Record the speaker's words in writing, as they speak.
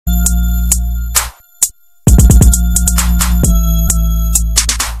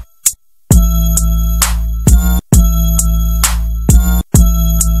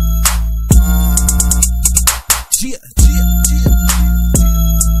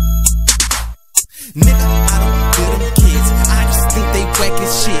Nigga, I don't feel them kids, I just think they whack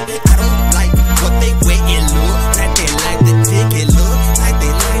as shit. I don't like what they wear, it look like they like the dick, it look like they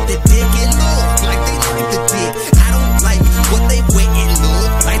like the dick, it look like they like the dick. I don't like what they wear, it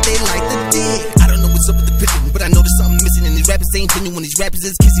look like they like the dick. I don't know what's up with the picture, but I know there's something missing, and these rappers ain't genuine. These rappers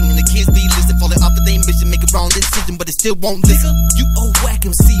is kissing, and the kids be listening, falling off of their mission, make a wrong decision, but it still won't listen. You a whack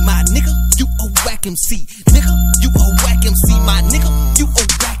MC, my nigga. You a whack MC, nigga. You a whack MC, my nigga. You a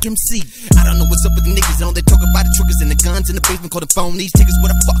whack MC. I don't know what's up with the niggas, they talk about the triggers and the guns in the basement, call the phone. These tickets, what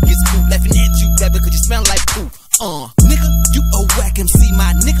the fuck is cool? Laughing at you, rapper, cause you smell like poo. Nigga, you a whack MC,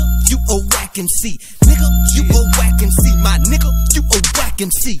 my nigga. You a whack MC, nigga. You a whack MC, my nigga. You a whack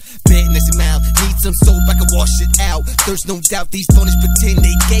MC. Badness in mouth, need some soap, I can wash it out. There's no doubt these phonies pretend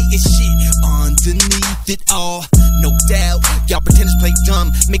they gay as shit. Underneath it all, no doubt, y'all pretenders play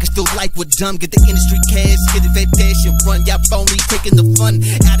dumb, make us feel like we're dumb. Get the industry cash, get it fed dash and run. Y'all phonies taking the fun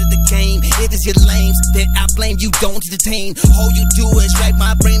out of the game. It is your lames that I blame, you don't entertain. All you do is rack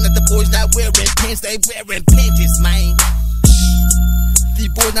my brain that the boys not wearing pants, they wearing panties, man.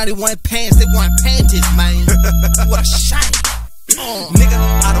 These boys not even want pants, they want panties, man. What a shame. Nigga,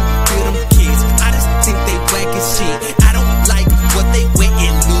 I don't feel them kids, I just think they whack as shit. I don't like what they wear,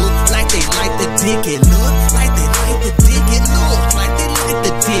 it look like they like the dick, it look like they like the dick, it look like they like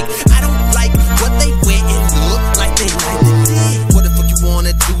the dick. I don't like what they wear, it look like they like the dick. What the fuck you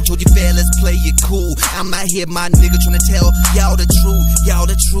wanna do? Told you fair, let's play it cool. I'm out here, my nigga, tryna tell y'all the truth, y'all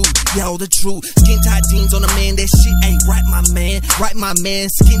the truth, y'all the truth. Skin tight jeans on a man, that shit ain't right, my man, right, my man.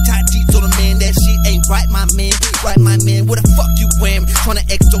 Skin tight jeans on a man, that shit ain't right, my man, right, my man. What the fuck you wearing? Tryna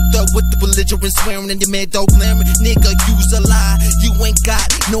extort with the belligerent swearing, and your man don't glaring. Nigga, you's a lie, you ain't got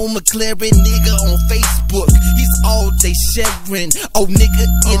no McLaren. Nigga on Facebook, he's all day sharing. Oh nigga,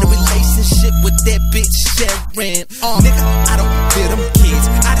 in a relationship with that bitch Sharon. Nigga, I don't feel them kids,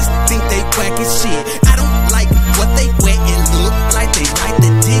 I just think they whack as shit. I don't like what they wear, it look like they like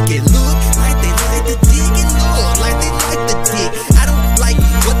the dick, it look like they like the dick, it look like they like the dick. I don't like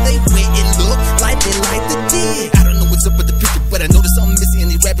what they wear, it look like they like the dick. I don't know what's up with the picture, but I know there's something missing,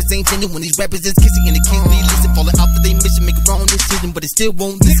 and these rappers ain't genuine. These rappers is kissing, and the kids be listening, falling off of their mission, make a wrong decision, but it still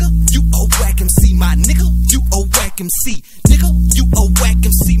won't listen. You a whack MC, my nigga. You a whack MC, nigga. You a whack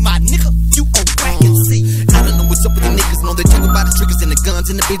MC, my nigga. You a whack MC. I don't know what's up with the niggas, they talk about the triggers and the guns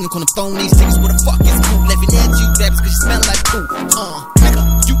in the basement, on the phone. These tickets, what the fuck is cool? Laughing at you, rappers, cause you smell like poo. Nigga,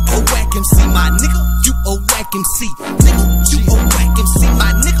 you a whack MC, my nigga. You a whack MC, nigga. You a whack MC,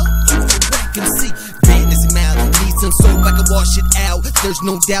 my nigga. You a whack MC. Badness in mouth, need some soap, I can wash it out. There's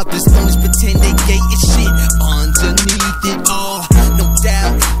no doubt this phonies pretend they gay as shit. Underneath it all, no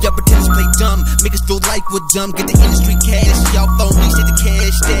doubt, y'all pretenders play dumb, make us feel like we're dumb. Get the industry cash, y'all phonies take the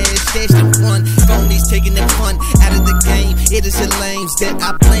cash, stash the run. Phonies taking the fun out of the game. It is your lames that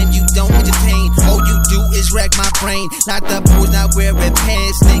I blame, you don't entertain. All you do is rack my brain, like the boys not wearing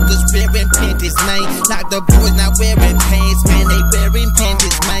pants, niggas wearing panties, man. Like the boys not wearing pants, man, they wearing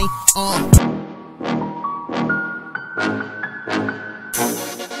panties, man.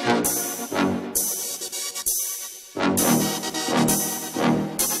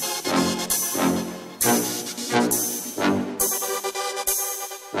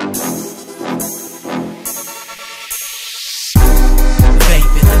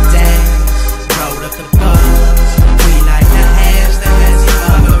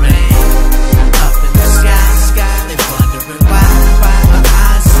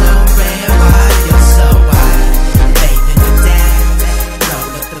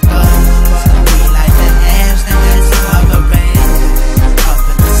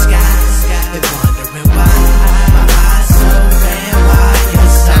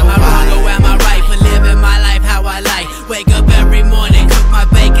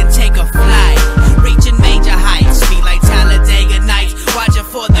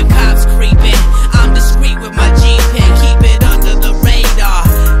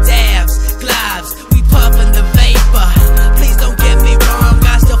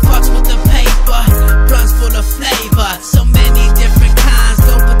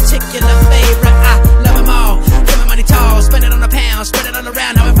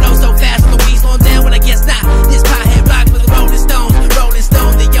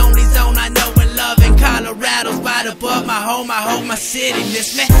 My city,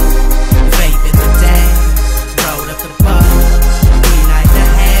 miss me. Vaping the dance, roll up the bus. We like the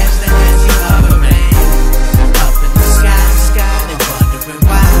hands that has you hovering up in the sky, and wondering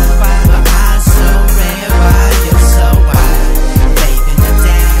why my eyes so red, why you're so wide. Vaping the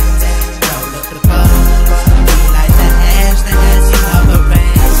dance, roll up the bus. We like the hands that has you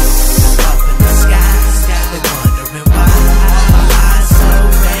hovering up in the sky, and wondering why my eyes so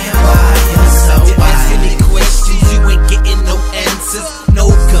red, why you're so wide.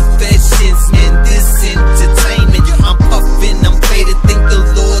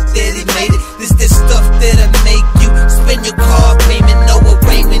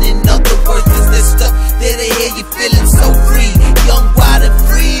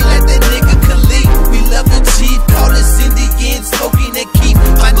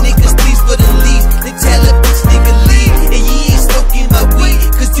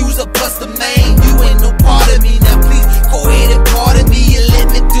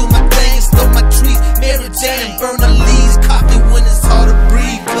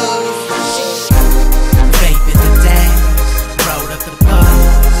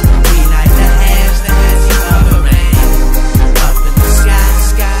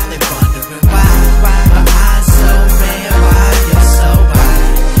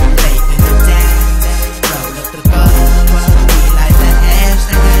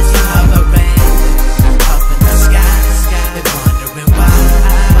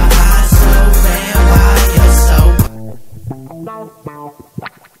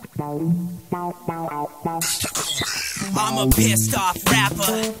 a pissed off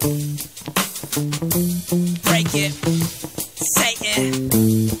rapper. Break it, Satan,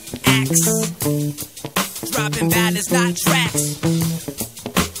 axe. Dropping ballads, not tracks.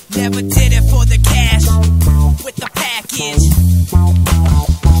 Never did it for the cash, with the package.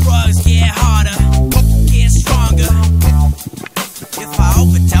 Drugs get harder, get stronger. If I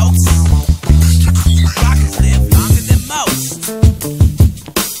overdose, rockers live longer than most.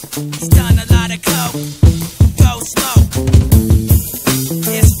 He's done a lot of coke, go smoke.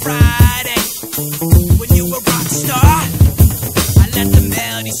 It's Friday, when you a rock star, I let the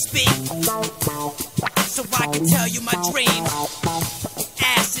melody speak, so I can tell you my dreams.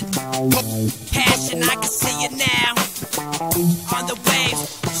 Acid, passion, I can see it now. On the waves,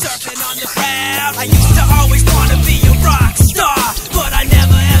 surfing on the ground. I used to always wanna be a rock star, but I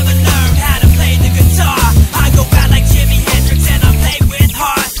never ever learned how to play the guitar. I go out like Jimi Hendrix and I play with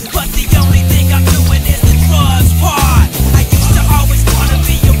heart, but the only thing I'm doing is the drugs part. I used to always wanna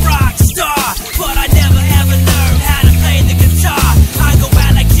be a rock star, but I never ever learned how to play the guitar. I go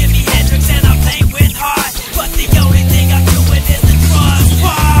out like Jimi Hendrix and I play with heart, but the only thing I'm doing is the drugs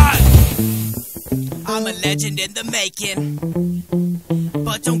part. I'm a legend in the making,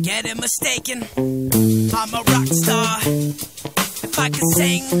 but don't get it mistaken. I'm a rock star. If I could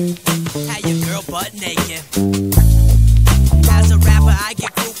sing, have your girl butt naked. As a rapper, I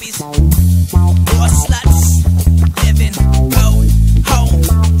get groupies or sluts. Living road home,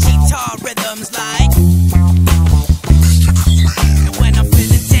 guitar rhythms like. And when I'm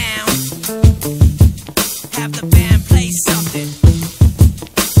feeling down, have the band play something.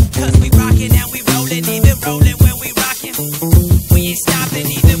 'Cause we rockin' and we rollin', even rollin' when we rockin'. We ain't stopping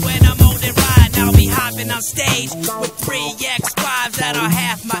even when I'm on the ride. I'll be hopping on stage with 3 ex-wives that are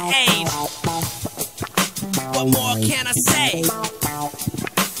half my age. What more can I say?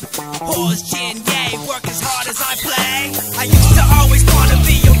 Pause, gin, yay, work as hard as I play. I used to always wanna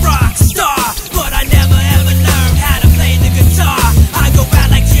be a rock star, but I never ever learned how to play the guitar. I go out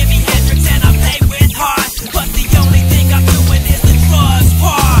like Jimi Hendrix and I play with heart, but the only thing I'm doing is the drugs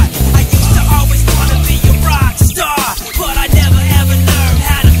part. I used to always wanna be a rock star, but I never ever learned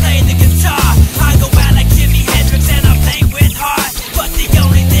how to play the guitar. I go out like Jimi Hendrix and I play with heart, but the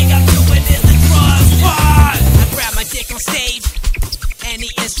only thing I'm doing is the drugs part. I grab my dick on stage, any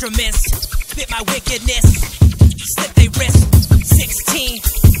instruments, spit my wickedness, slip they wrist, 16,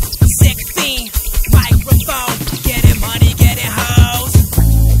 microphone, getting money, getting hoes.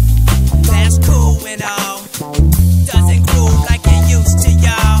 That's cool and all, doesn't groove like it used to,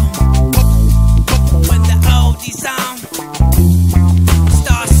 y'all. When the oldies on,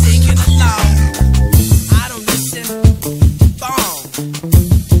 start singing along. I don't listen, boom.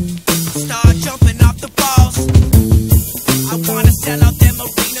 Start jumping off the balls. I wanna sell out them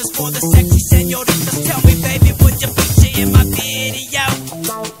arenas for the sexy senoritas. Tell me, baby, put your picture in my video.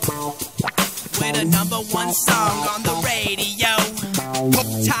 We're the #1 song on the radio.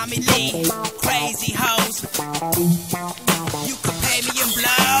 Tommy Lee, crazy hoes. You could pay me in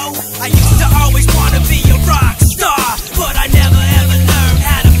blow. I used to always wanna be a rock star, but I never ever learned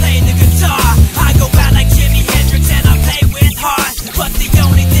how to play the guitar. I go out like Jimi Hendrix and I play with heart, but the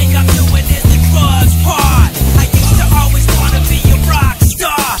only thing I'm doing is the drugs part. I used to always wanna be a rock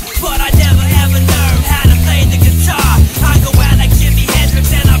star, but I never ever learned how to play the guitar. I go out like Jimi Hendrix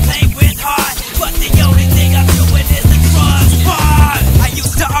and I play with heart, but the only thing I'm doing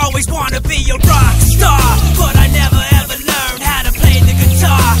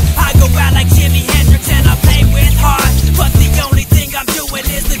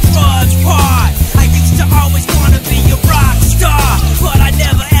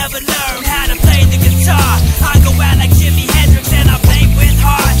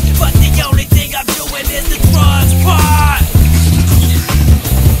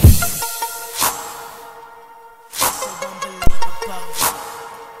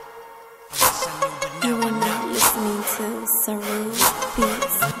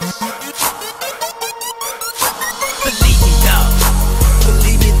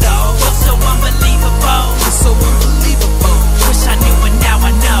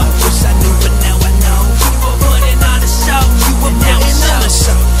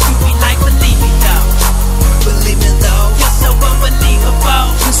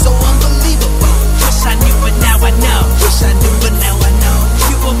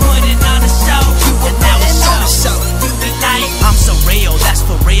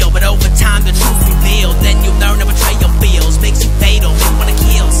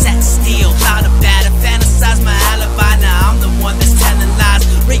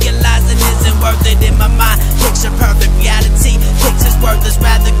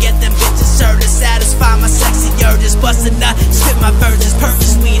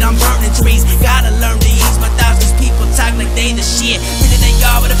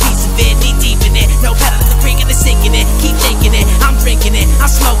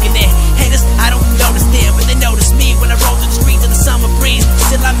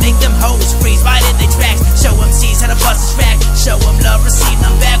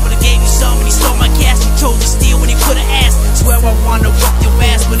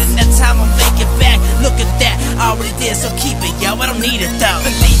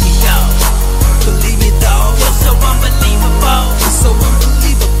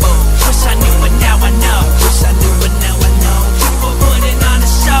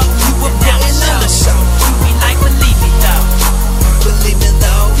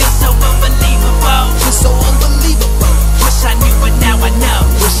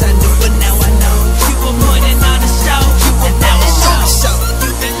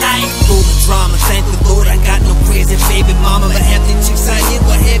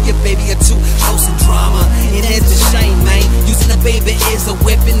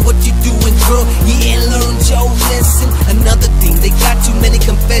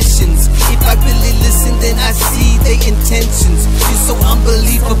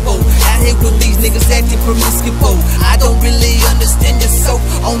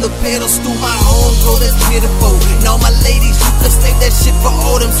pedals through my own glow, that's pitiful. And all my ladies, you can save that shit for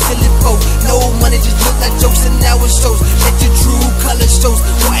all them silly folk. No money, just look like jokes and now it shows. Let your true color shows.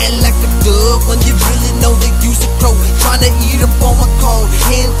 Why act like a dove when you really know they use a crow? Tryna eat up on my cone,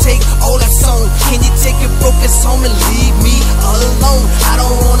 hand take all I sown. Can you take your broken home and leave me alone? I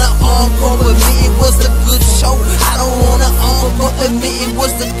don't wanna encore, but me it was a good show. I don't wanna encore, but me it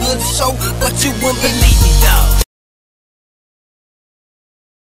was a good show.